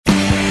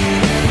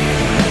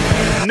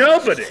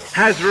nobody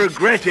has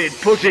regretted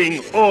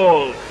putting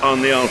all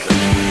on the altar.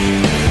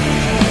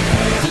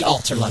 The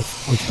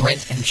AltarLife with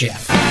Brent and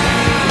Geoff. Some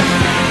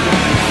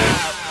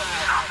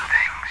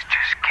things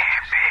just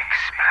can't be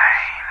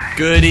explained.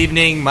 Good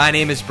evening, my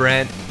name is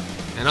Brent.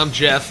 And I'm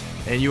Geoff.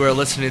 And you are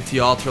listening to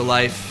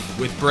AltarLife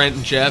with Brent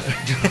and Geoff.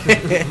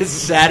 It's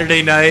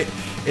Saturday night,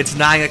 it's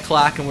 9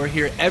 o'clock, and we're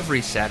here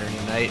every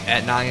Saturday night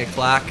at 9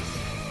 o'clock,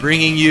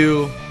 bringing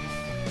you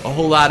a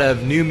whole lot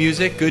of new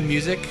music, good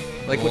music.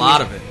 Like a lot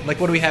of it. Like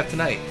what do we have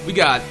tonight? We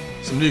got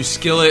some new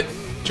Skillet,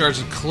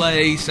 Jars of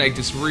Clay,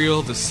 Sanctus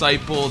Real,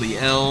 Disciple, The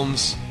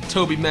Elms,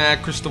 Toby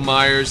Mac, Crystal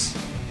Myers,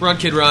 Run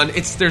Kid Run.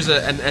 There's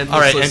an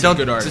endless list of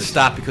good artists. Just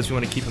stop because we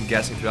want to keep them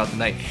guessing throughout the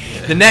night.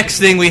 Yeah. The next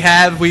thing we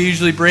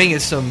usually bring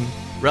is some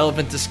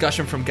relevant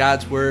discussion from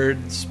God's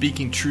Word,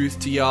 speaking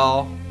truth to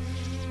y'all.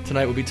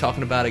 Tonight we'll be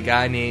talking about a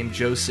guy named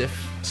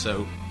Joseph.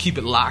 So keep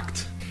it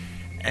locked.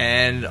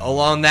 And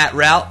along that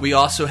route, we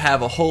also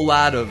have a whole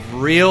lot of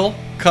real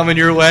coming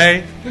your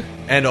way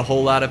and a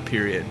whole lot of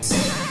periods.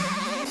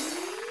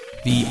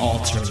 The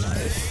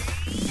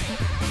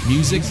AltarLife.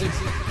 Music,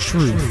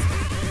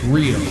 truth,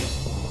 real,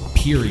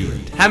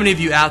 period. How many of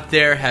you out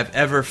there have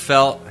ever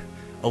felt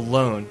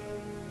alone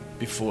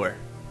before?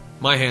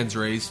 My hand's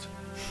raised.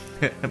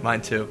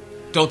 Mine too.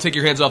 Don't take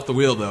your hands off the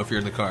wheel, though, if you're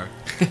in the car.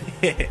 Sorry.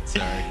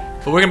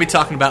 But we're going to be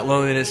talking about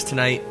loneliness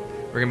tonight.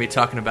 We're going to be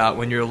talking about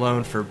when you're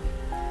alone for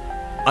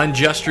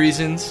unjust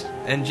reasons,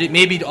 and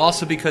maybe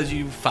also because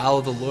you follow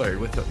the Lord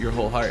with your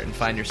whole heart and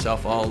find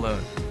yourself all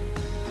alone.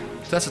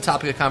 So that's the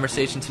topic of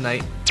conversation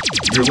tonight.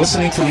 You're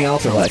listening to The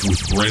AltarLife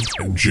with Brent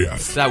and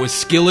Geoff. That was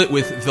Skillet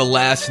with The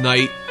Last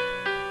Night.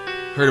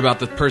 Heard about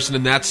the person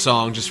in that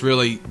song just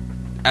really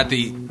at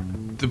the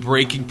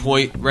breaking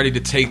point, ready to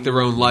take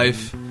their own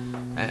life,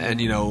 and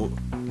you know,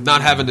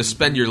 not having to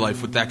spend your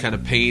life with that kind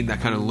of pain,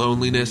 that kind of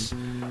loneliness.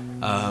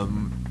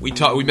 We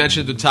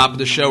mentioned at the top of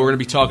the show, we're going to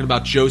be talking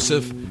about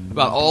Joseph,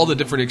 about all the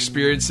different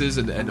experiences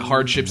and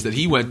hardships that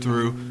he went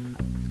through,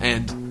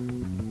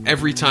 and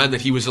every time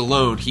that he was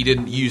alone, he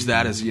didn't use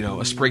that as, you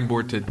know, a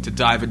springboard to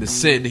dive into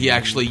sin. He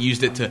actually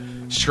used it to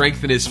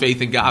strengthen his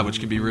faith in God, which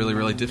can be really,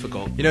 really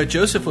difficult. You know,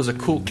 Joseph was a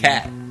cool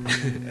cat.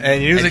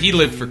 And he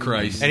lived for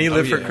Christ. And he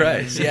lived for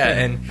Christ, yeah.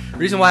 And the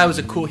reason why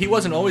he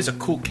wasn't always a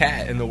cool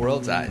cat in the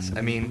world's eyes.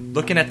 I mean,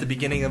 looking at the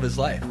beginning of his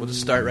life, we'll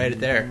just start right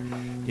there.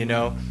 You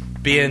know,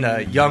 being a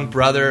young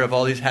brother of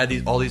all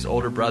these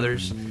older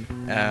brothers,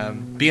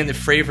 being the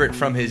favorite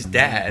from his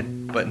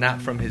dad, but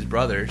not from his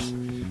brothers.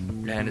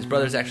 And his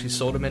brothers actually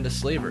sold him into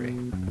slavery.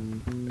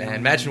 And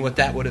imagine what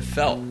that would have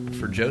felt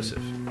for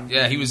Joseph.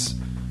 Yeah, he was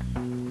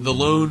the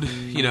lone,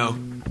 you know,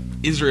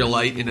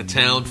 Israelite in a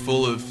town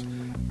full of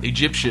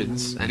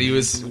Egyptians, and he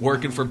was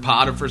working for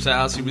Potiphar's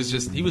house.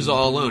 He was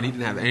all alone. He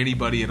didn't have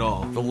anybody at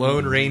all. The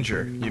Lone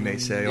Ranger, you may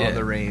say, on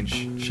the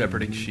range,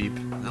 shepherding sheep.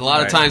 And a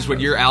lot of times when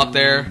you're out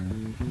there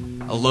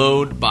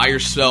alone, by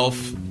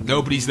yourself,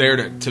 nobody's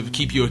there to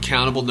keep you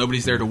accountable,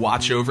 nobody's there to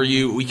watch over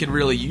you, we can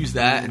really use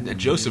that, and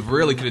Joseph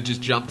really could have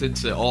just jumped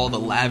into all the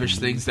lavish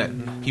things that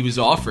he was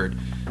offered.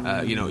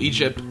 You know,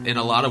 Egypt, in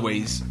a lot of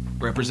ways,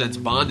 represents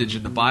bondage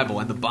in the Bible,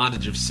 and the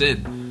bondage of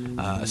sin,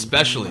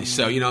 especially.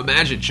 So, you know,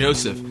 imagine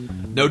Joseph,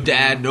 no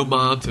dad, no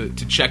mom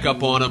to check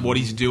up on him, what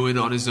he's doing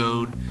on his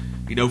own.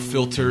 You know,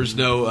 filters,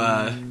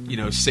 no,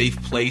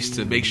 safe place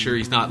to make sure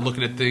he's not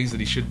looking at things that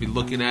he shouldn't be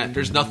looking at.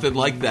 There's nothing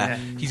like that.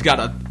 Yeah. He's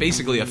got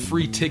basically a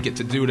free ticket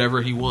to do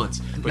whatever he wants.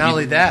 But not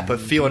only that, but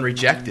feeling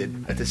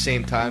rejected at the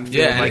same time.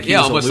 Feeling like he's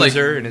a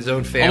loser in his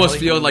own family. Almost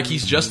feeling like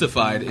he's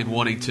justified in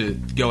wanting to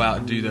go out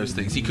and do those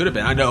things. He could have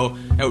been. I know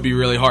that would be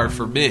really hard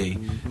for me.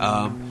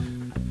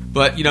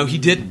 But, you know, he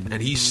didn't,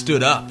 and he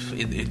stood up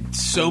in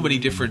so many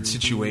different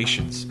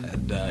situations.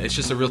 And it's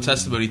just a real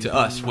testimony to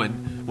us.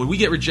 When we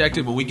get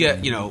rejected, when we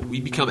get, you know, we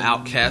become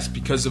outcast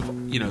because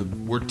of, you know,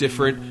 we're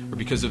different, or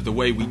because of the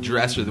way we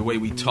dress or the way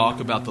we talk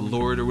about the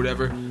Lord or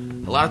whatever,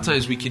 a lot of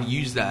times we can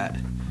use that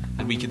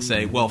and we can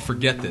say, well,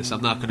 forget this.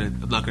 I'm not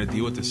gonna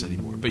deal with this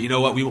anymore. But you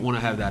know what? We don't want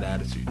to have that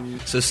attitude.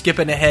 So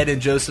skipping ahead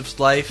in Joseph's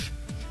life,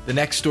 the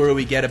next story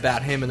we get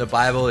about him in the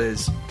Bible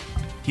is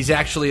he's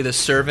actually the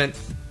servant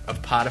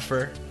of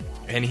Potiphar.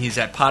 And he's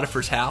at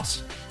Potiphar's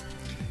house.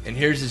 And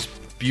here's this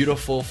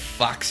beautiful,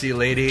 foxy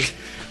lady,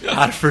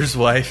 Potiphar's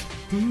wife.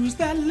 Who's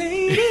that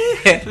lady?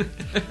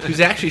 Who's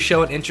actually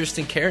showing interest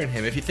and care in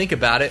him. If you think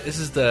about it, this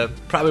is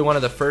probably one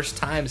of the first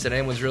times that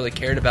anyone's really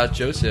cared about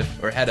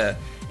Joseph or had a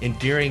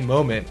endearing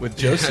moment with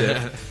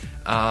Joseph.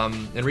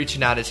 And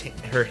reaching out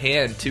her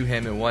hand to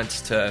him and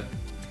wants to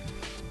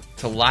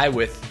lie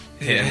with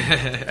him.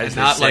 As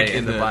not they say like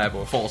in the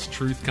Bible. False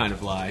truth kind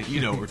of lie. You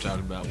know what we're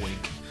talking about,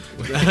 wink.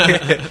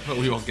 But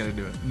we won't get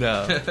into it.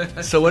 No.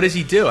 So what does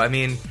he do? I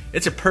mean,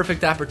 it's a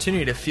perfect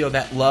opportunity to feel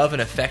that love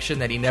and affection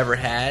that he never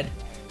had,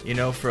 you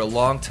know, for a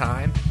long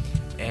time.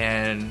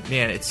 And,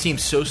 man, it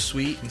seems so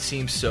sweet and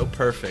seems so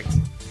perfect.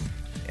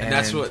 And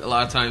that's what a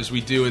lot of times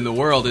we do in the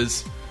world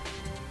is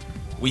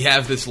we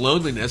have this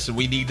loneliness and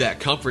we need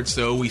that comfort,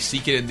 so we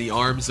seek it in the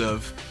arms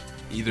of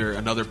either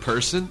another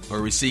person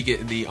or we seek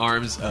it in the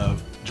arms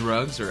of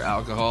drugs or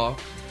alcohol.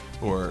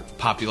 or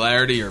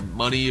popularity or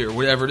money or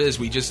whatever it is.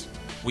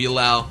 We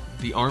allow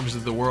the arms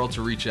of the world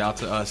to reach out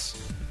to us,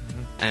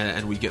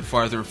 and we get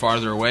farther and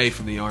farther away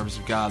from the arms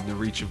of God and the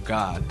reach of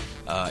God.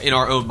 In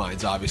our own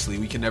minds, obviously.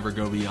 We can never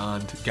go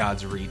beyond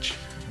God's reach.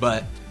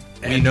 But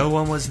And no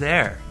one was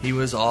there. He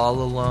was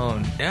all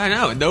alone. yeah, I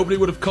know. And nobody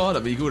would have caught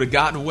him. He would have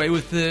gotten away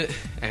with it,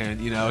 and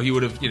he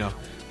would have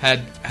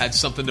had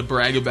something to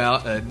brag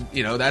about. And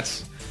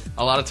that's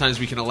a lot of times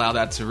we can allow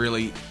that to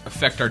really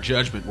affect our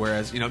judgment.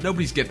 Whereas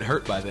nobody's getting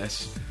hurt by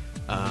this.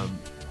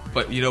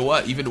 But you know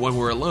what? Even when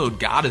we're alone,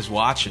 God is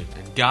watching,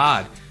 and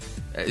God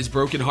is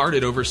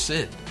brokenhearted over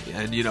sin.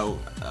 And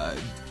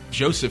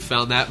Joseph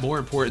found that more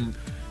important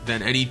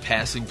than any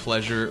passing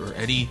pleasure or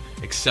any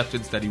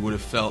acceptance that he would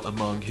have felt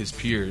among his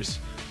peers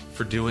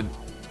for doing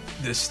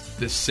this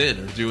sin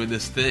or doing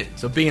this thing.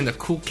 So being the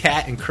cool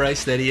cat in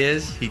Christ that he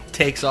is, he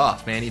takes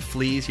off, man. He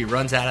flees. He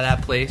runs out of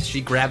that place.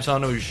 She grabs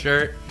onto his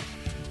shirt,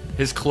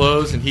 his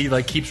clothes, and he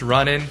keeps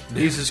running,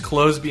 leaves his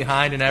clothes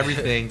behind and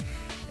everything,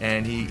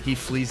 and he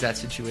flees that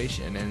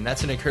situation. And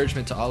that's an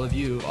encouragement to all of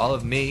you, all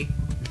of me,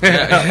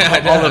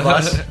 all of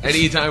us.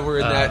 Anytime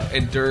we're in that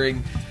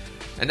enduring.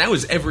 And that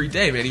was every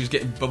day, man. He was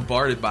getting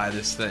bombarded by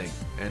this thing.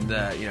 And,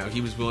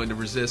 he was willing to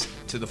resist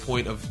to the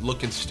point of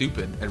looking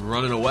stupid and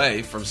running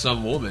away from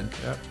some woman.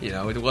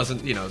 Yep. It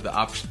wasn't,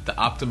 the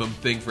optimum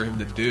thing for him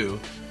to do.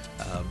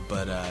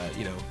 But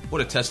what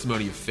a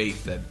testimony of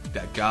faith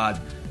that God,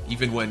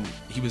 even when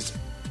he was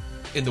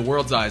in the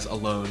world's eyes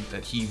alone,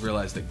 that he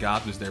realized that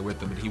God was there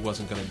with him and he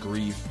wasn't going to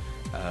grieve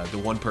the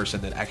one person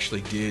that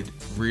actually did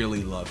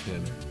really love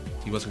him.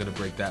 He wasn't going to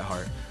break that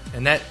heart.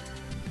 And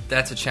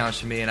that's a challenge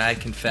to me, and I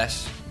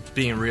confess,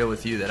 being real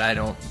with you, that I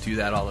don't do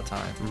that all the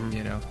time.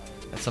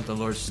 Mm-hmm. That's something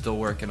the Lord's still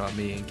working on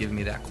me and giving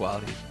me that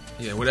quality.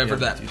 Yeah, whatever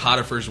that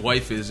Potiphar's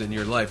wife is in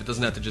your life, it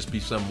doesn't have to just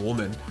be some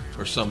woman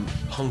or some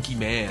hunky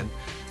man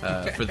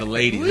for the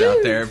ladies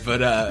out there,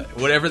 but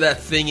whatever that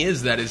thing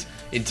is that is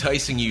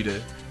enticing you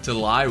to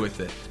lie with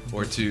it,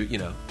 or to,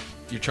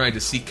 you're trying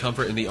to seek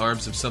comfort in the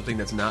arms of something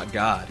that's not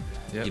God.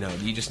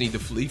 Yep. You just need to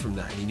flee from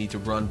that, and you need to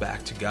run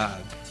back to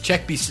God.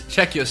 Check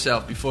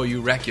yourself before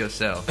you wreck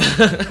yourself.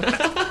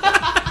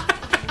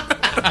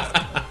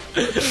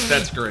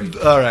 That's great.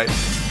 All right.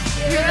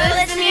 You're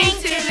listening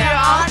to the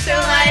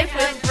AltarLife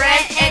with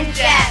Brent and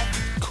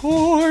Geoff.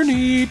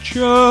 Corny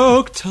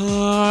joke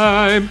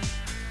time.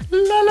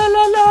 La la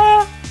la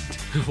la.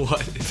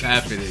 What is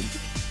happening?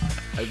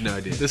 I have no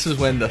idea. This is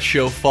when the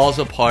show falls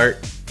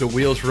apart, the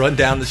wheels run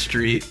down the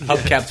street,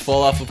 hubcaps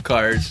fall off of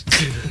cars,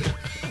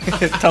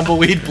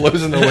 tumbleweed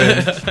blows in the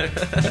wind.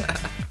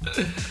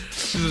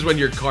 This is when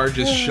your car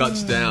just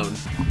shuts down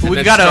and we've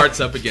then got starts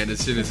up again as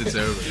soon as it's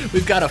over.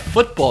 We've got a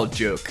football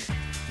joke.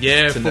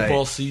 Yeah, tonight.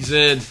 Football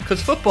season.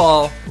 Because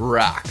football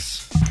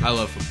rocks. I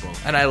love football.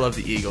 And I love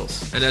the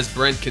Eagles. And as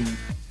Brent can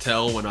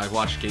tell when I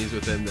watch games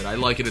with him, that I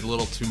like it a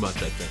little too much,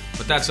 I think.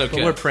 But that's okay.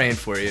 But we're praying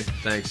for you.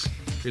 Thanks.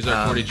 Here's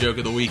our corny joke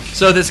of the week.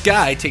 So this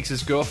guy takes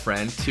his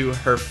girlfriend to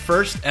her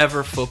first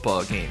ever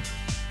football game.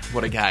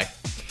 What a guy.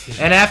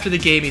 And after the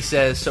game he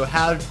says, "So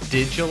how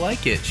did you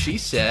like it?" She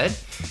said,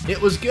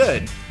 "It was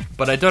good,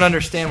 but I don't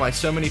understand why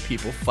so many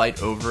people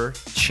fight over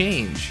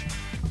change."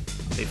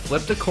 They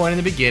flipped a coin in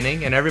the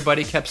beginning, and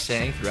everybody kept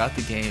saying throughout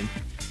the game,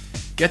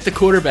 "Get the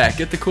quarterback,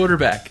 get the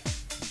quarterback."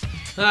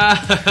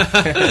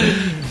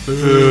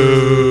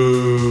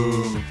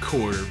 Boo.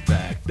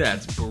 Quarterback.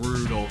 That's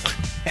brutal.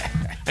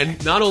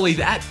 And not only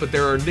that, but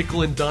there are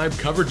nickel and dime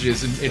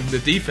coverages in the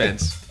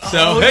defense.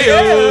 So,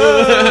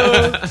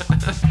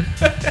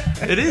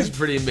 it is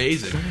pretty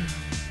amazing.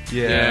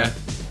 Yeah.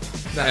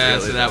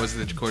 So that was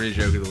the corny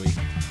joke of the week.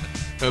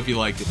 Hope you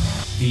liked it.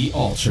 The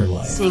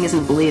AltarLife. Seeing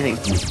isn't believing.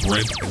 With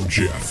Brent and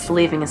Geoff.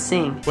 Believing is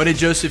seeing. What did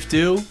Joseph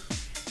do?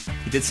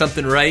 He did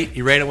something right.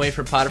 He ran away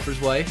from Potiphar's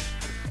wife.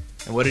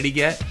 And what did he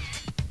get?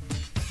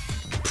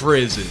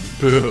 Prison.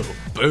 Boo.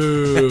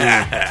 Boo.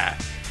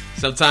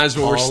 Sometimes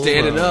when we're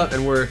standing up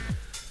and we're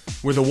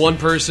the one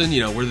person,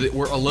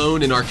 we're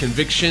alone in our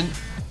conviction,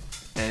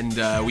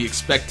 and we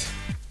expect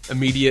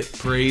immediate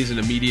praise and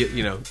immediate,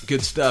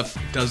 good stuff.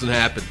 It doesn't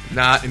happen.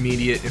 Not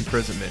immediate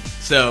imprisonment.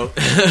 So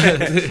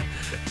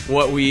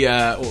what we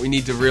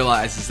need to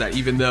realize is that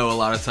even though a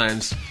lot of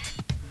times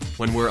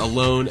when we're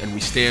alone and we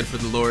stand for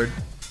the Lord,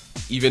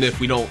 even if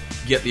we don't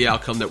get the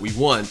outcome that we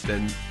want,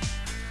 then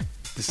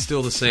it's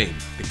still the same.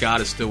 That God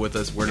is still with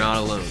us. We're not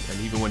alone. And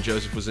even when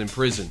Joseph was in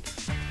prison,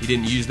 he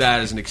didn't use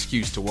that as an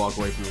excuse to walk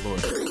away from the Lord.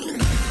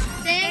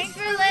 Thanks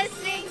for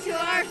listening to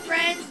our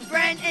friends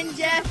Brent and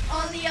Geoff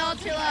on the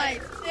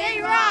AltarLife.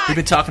 They rock! We've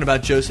been talking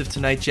about Joseph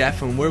tonight,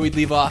 Jeff, and where we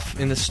leave off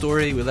in the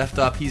story, we left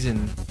off, he's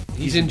in jail.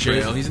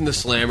 prison. He's in the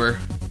slammer.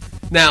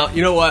 Now,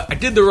 you know what? I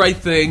did the right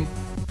thing,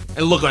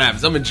 and look what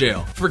happens. I'm in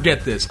jail.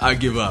 Forget this. I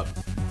give up.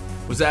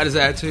 Was that his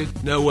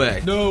attitude? No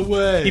way. No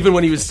way. Even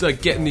when he was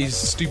getting these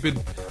stupid,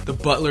 the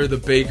butler, the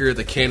baker,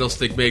 the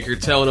candlestick maker,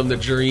 telling him the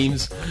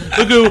dreams.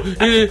 I'll go,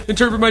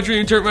 interpret my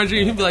dream.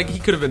 He'd be like, he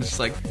could have been just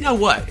like, you know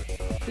what?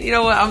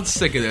 I'm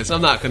sick of this.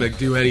 I'm not going to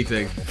do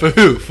anything. For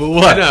who? For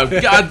what? I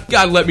know.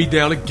 God let me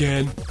down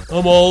again.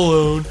 I'm all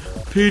alone.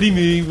 pity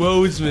me,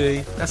 woe is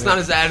me. That's not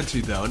his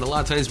attitude, though. And a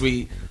lot of times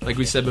we, like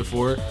we said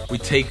before, we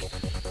take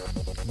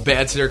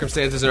bad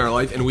circumstances in our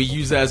life and we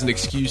use that as an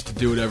excuse to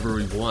do whatever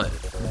we want.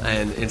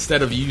 And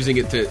instead of using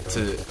it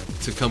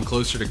to come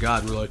closer to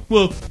God, we're like,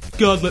 well,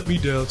 God let me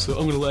down, so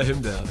I'm going to let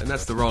him down. And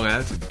that's the wrong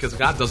attitude, because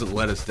God doesn't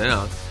let us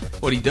down.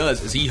 What he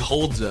does is he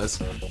holds us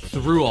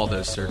through all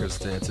those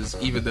circumstances,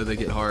 even though they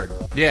get hard.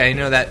 Yeah, you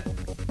know that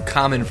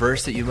common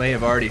verse that you may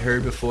have already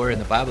heard before in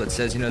the Bible? It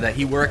says, that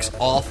he works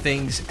all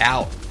things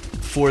out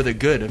for the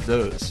good of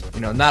those.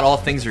 Not all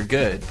things are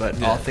good,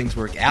 but all things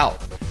work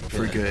out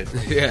for good.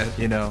 Yeah.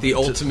 The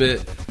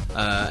ultimate,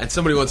 and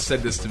somebody once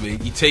said this to me,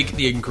 you take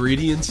the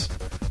ingredients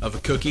of a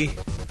cookie,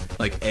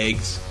 like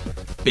eggs,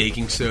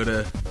 baking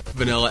soda,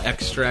 vanilla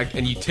extract,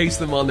 and you taste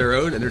them on their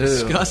own, and they're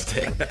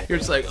disgusting. You're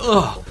just like,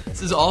 oh,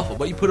 this is awful.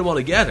 But you put them all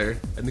together,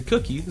 and the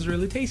cookie is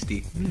really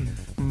tasty.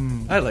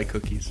 I like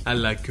cookies. I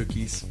like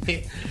cookies.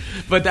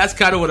 But that's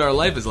kind of what our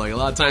life is like. A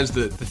lot of times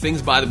the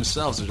things by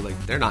themselves are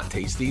like, they're not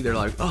tasty. They're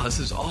like, oh, this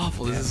is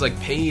awful. This is like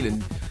pain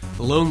and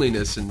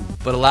loneliness.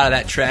 But a lot of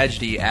that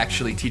tragedy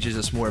actually teaches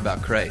us more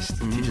about Christ.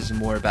 It teaches us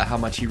more about how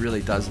much he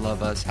really does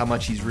love us, how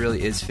much he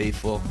really is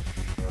faithful.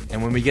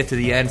 And when we get to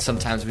the end,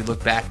 sometimes we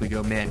look back, we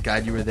go, man,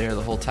 God, you were there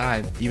the whole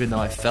time, even though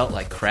I felt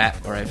like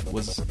crap, or I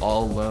was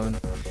all alone,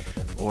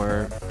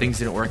 or things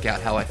didn't work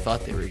out how I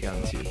thought they were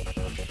going to.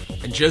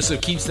 And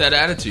Joseph keeps that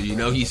attitude.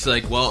 He's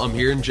like, well, I'm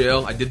here in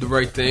jail, I did the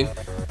right thing,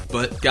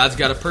 but God's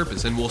got a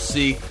purpose. And we'll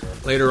see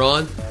later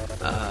on,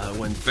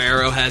 when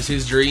Pharaoh has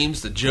his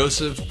dreams, that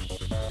Joseph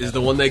is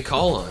the one they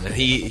call on.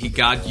 And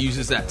God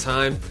uses that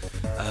time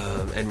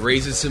and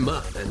raises him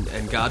up,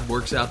 and God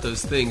works out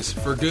those things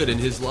for good in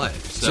his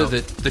life. So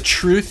the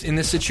truth in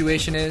this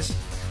situation is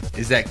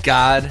that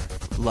God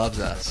loves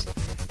us,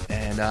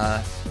 and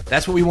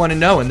that's what we want to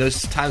know in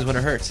those times when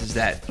it hurts, is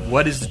that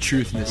what is the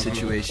truth in this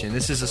situation.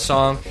 This is a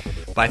song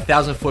by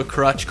 1,000 Foot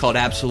Crutch called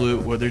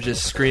Absolute, where they're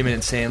just screaming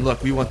and saying,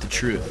 look, we want the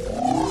truth.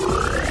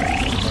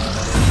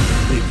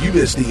 If you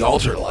missed the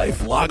Altar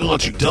Life, log on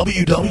to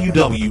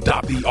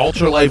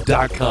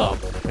www.thealtarlife.com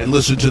and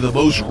listen to the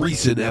most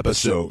recent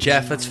episode.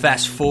 Jeff, let's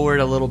fast forward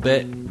a little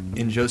bit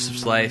in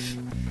Joseph's life.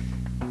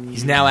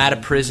 He's now out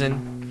of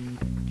prison.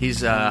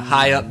 He's a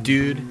high up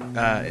dude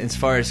as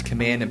far as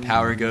command and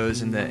power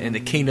goes in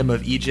the kingdom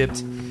of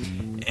Egypt.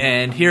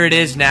 And here it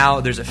is now.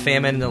 There's a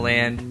famine in the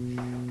land.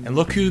 And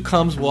look who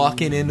comes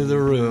walking into the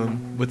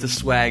room with the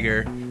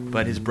swagger,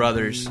 but his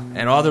brothers.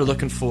 And all they're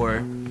looking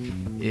for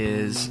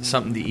is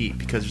something to eat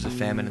because there's a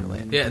famine in the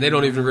land. Yeah, and they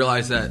don't even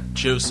realize that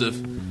Joseph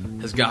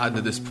has gotten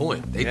to this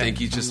point. They think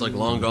he's just like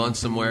long gone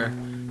somewhere.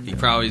 He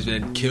probably has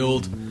been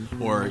killed,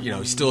 or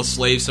he's still a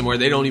slave somewhere.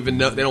 They don't even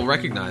know. They don't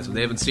recognize him.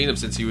 They haven't seen him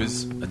since he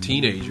was a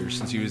teenager,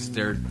 since he was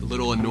their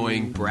little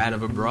annoying brat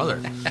of a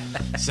brother.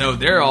 So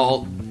they're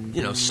all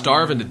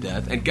starving to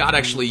death. And God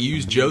actually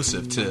used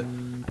Joseph to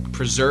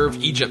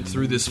preserve Egypt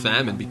through this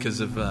famine because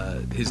of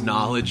his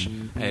knowledge,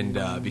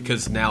 and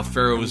because now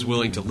Pharaoh was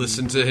willing to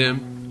listen to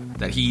him.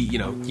 That he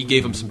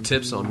gave him some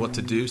tips on what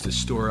to do to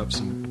store up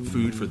some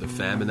food for the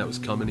famine that was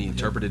coming. He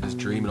interpreted his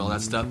dream and all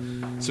that stuff.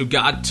 So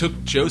God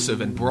took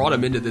Joseph and brought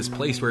him into this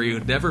place where he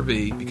would never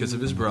be because of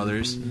his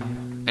brothers,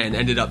 and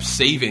ended up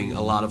saving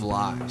a lot of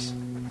lives.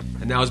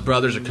 And now his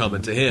brothers are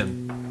coming to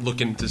him,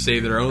 looking to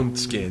save their own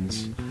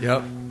skins.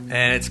 Yep.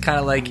 And it's kind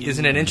of like,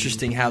 isn't it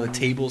interesting how the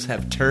tables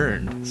have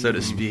turned, so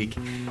to speak?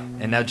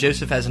 And now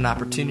Joseph has an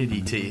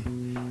opportunity to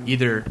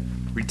either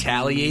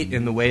retaliate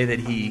in the way that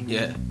he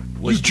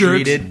was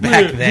treated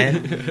back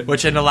then,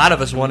 which a lot of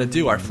us want to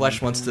do. Our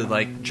flesh wants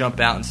to jump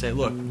out and say,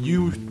 look,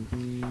 you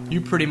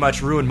pretty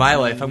much ruined my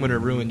life, I'm going to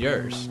ruin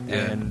yours.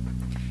 And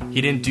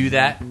he didn't do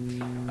that.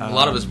 A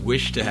lot of us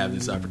wish to have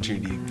this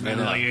opportunity.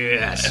 And like,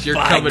 yes, you're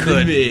coming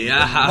to me.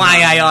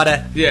 Why I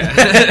oughta.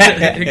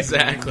 Yeah,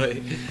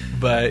 exactly.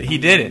 But he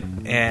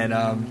didn't.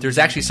 And there's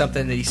actually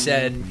something that he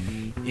said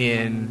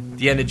in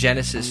the end of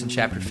Genesis in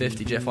chapter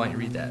 50. Jeff, why don't you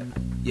read that?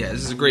 Yeah,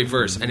 this is a great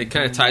verse, and it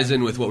kind of ties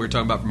in with what we were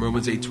talking about from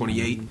Romans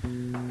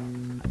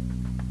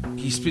 8:28.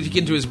 He's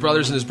speaking to his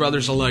brothers, and his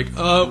brothers are like,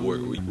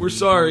 we're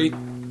sorry.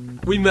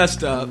 We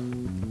messed up.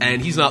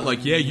 And he's not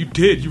like, yeah, you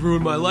did. You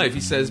ruined my life.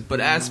 He says, but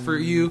as for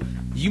you,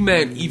 you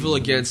meant evil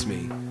against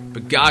me,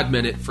 but God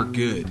meant it for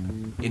good,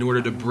 in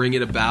order to bring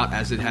it about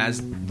as it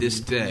has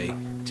this day,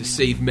 to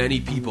save many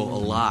people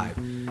alive.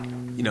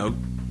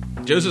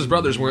 Joseph's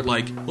brothers weren't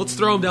like, let's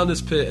throw him down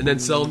this pit and then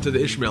sell him to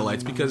the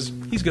Ishmaelites because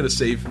he's going to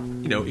save,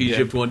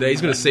 Egypt one day. He's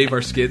going to save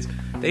our kids.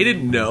 They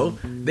didn't know.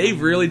 They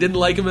really didn't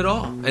like him at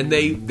all. And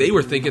they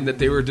were thinking that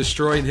they were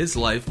destroying his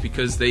life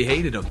because they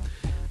hated him.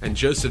 And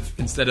Joseph,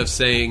 instead of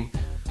saying,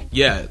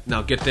 yeah,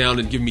 now get down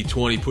and give me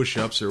 20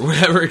 push-ups or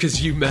whatever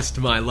because you messed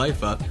my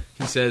life up,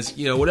 he says,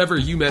 whatever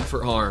you meant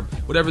for harm,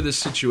 whatever this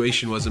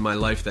situation was in my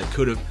life that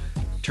could have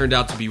turned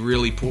out to be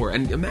really poor.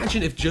 And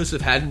imagine if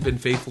Joseph hadn't been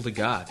faithful to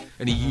God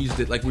and he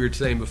used it, like we were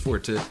saying before,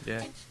 to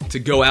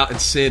go out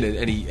and sin,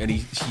 and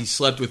he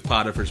slept with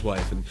Potiphar's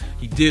wife, and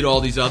he did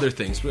all these other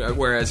things,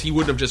 whereas he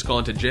wouldn't have just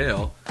gone to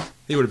jail.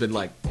 He would have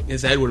been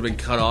his head would have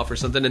been cut off or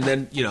something, and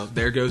then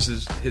there goes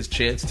his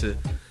chance to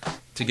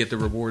to get the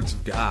rewards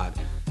of God.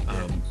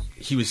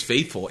 He was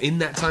faithful in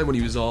that time when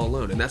he was all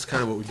alone, and that's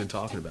kind of what we've been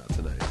talking about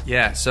tonight.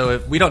 Yeah, so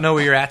if we don't know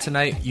where you're at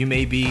tonight, you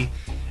may be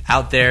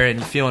out there and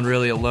you're feeling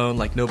really alone,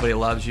 like nobody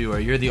loves you, or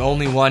you're the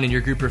only one in your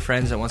group of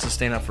friends that wants to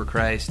stand up for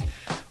Christ,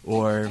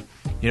 or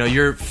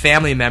your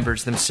family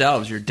members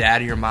themselves, your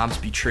dad or your mom's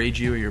betrayed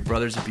you, or your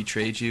brothers have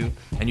betrayed you,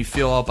 and you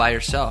feel all by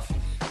yourself.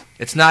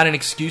 It's not an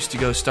excuse to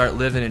go start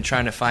living and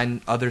trying to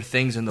find other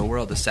things in the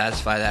world to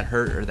satisfy that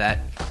hurt or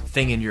that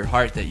thing in your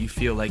heart that you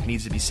feel like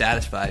needs to be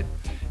satisfied.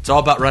 It's all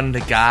about running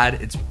to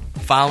God. It's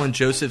following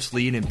Joseph's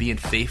lead and being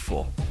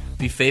faithful.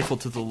 Be faithful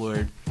to the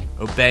Lord.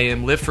 Obey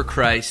Him. Live for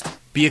Christ.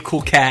 Be a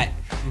cool cat.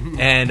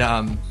 And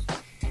and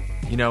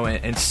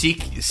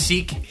seek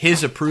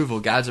His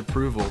approval, God's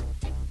approval,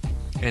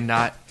 and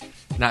not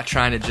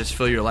trying to just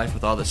fill your life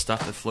with all this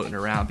stuff that's floating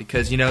around.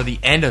 Because the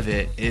end of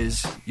it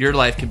is your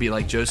life can be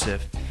like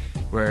Joseph,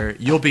 where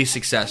you'll be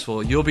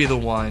successful. You'll be the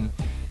one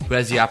who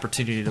has the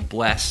opportunity to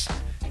bless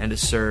and to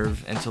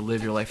serve and to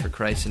live your life for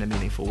Christ in a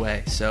meaningful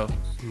way. So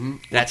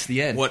that's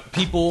the end. What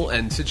people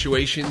and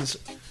situations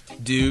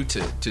do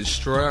to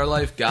destroy our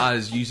life, God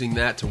is using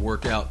that to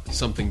work out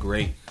something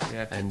great.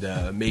 Yeah.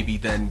 And maybe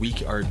then we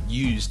are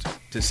used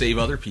to save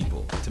other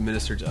people, to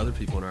minister to other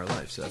people in our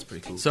life. So that's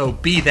pretty cool. So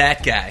be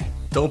that guy.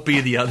 Don't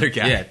be the other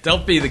guy. Yeah,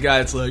 don't be the guy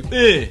that's like,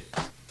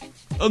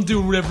 I'm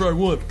doing whatever I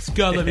want because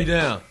God let me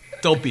down.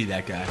 Don't be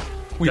that guy.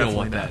 We don't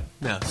want that.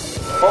 No.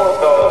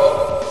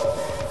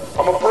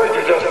 I'm afraid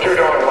you're just too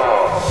darn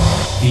loud.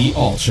 The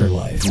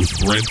AltarLife with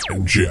Brent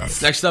and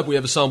Geoff. Next up, we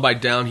have a song by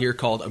Down Here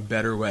called A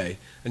Better Way.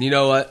 And you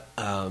know what?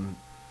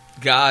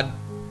 God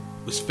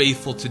was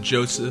faithful to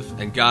Joseph,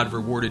 and God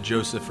rewarded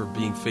Joseph for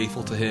being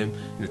faithful to him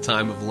in a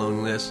time of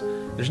loneliness.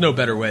 There's no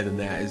better way than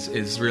that,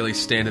 is really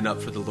standing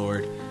up for the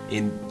Lord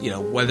in,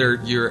 whether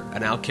you're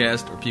an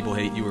outcast or people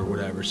hate you or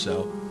whatever.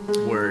 So,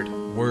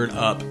 word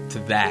up to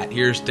that.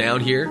 Here's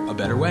Down Here, A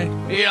Better Way.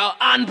 You're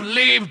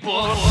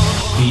unbelievable.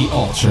 The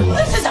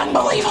AltarLife. This is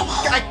unbelievable.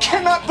 I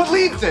cannot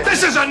believe this.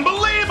 This is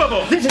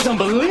unbelievable. This is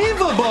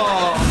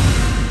unbelievable.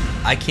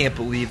 I can't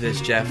believe this,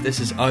 Jeff. This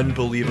is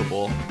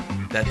unbelievable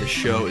that the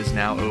show is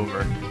now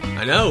over.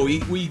 I know.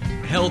 We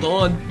held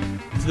on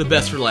to the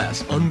best for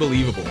last.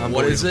 Unbelievable.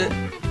 What is it?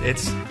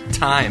 It's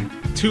time.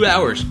 2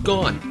 hours.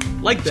 Gone.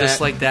 Like that. Just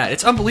like that.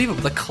 It's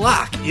unbelievable. The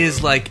clock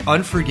is like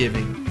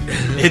unforgiving.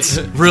 It's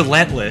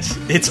relentless.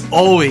 It's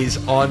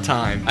always on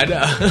time. I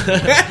know.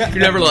 He's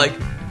never like,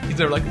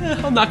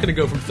 I'm not going to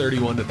go from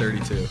 31 to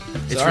 32.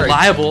 It's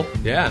reliable.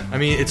 Yeah. I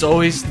mean, it's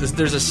always,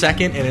 there's a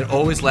second and it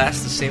always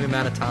lasts the same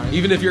amount of time.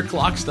 Even if your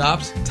clock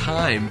stops,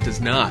 time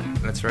does not.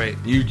 That's right.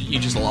 You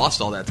just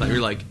lost all that time.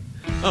 You're like,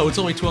 oh, it's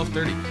only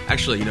 12:30.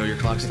 Actually, your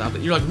clock stopped.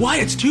 You're like, why?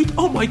 It's 2?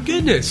 Oh my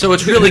goodness. So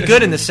it's really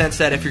good in the sense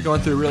that if you're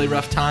going through a really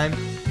rough time,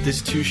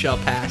 this too shall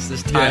pass.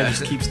 This time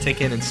just keeps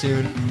ticking, and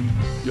soon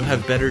you'll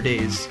have better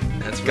days.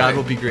 That's right. God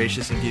will be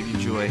gracious and give you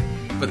joy.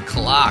 But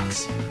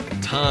clocks,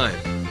 time,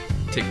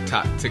 tick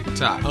tock,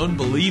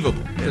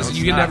 unbelievable. Because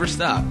you can never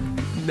stop.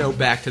 No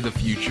Back to the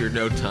Future,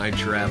 no time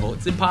travel.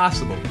 It's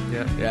impossible.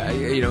 Yeah.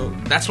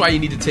 That's why you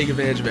need to take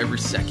advantage of every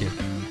second.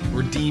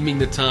 Redeeming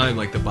the time,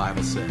 like the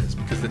Bible says,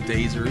 because the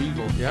days are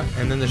evil. Yeah,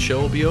 and then the show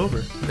will be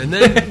over. And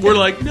then we're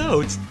like, no,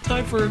 it's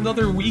time for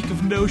another week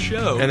of no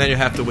show. And then you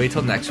have to wait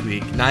till next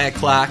week. 9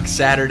 o'clock,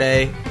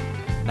 Saturday,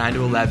 9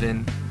 to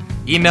 11.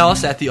 Email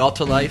us at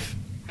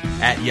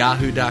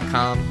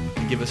thealtarlife@yahoo.com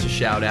and give us a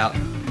shout out.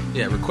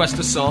 Yeah, request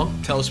a song.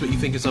 Tell us what you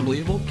think is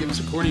unbelievable. Give us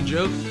a corny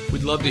joke.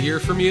 We'd love to hear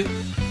from you.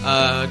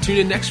 Tune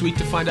in next week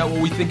to find out what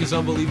we think is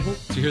unbelievable,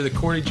 to hear the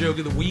corny joke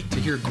of the week,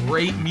 to hear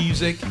great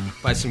music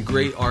by some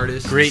great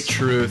artists. Great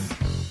truth.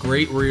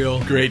 Great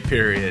real. Great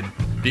period.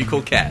 Be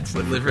cool cats.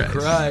 Live for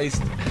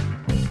Christ.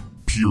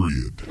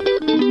 Period.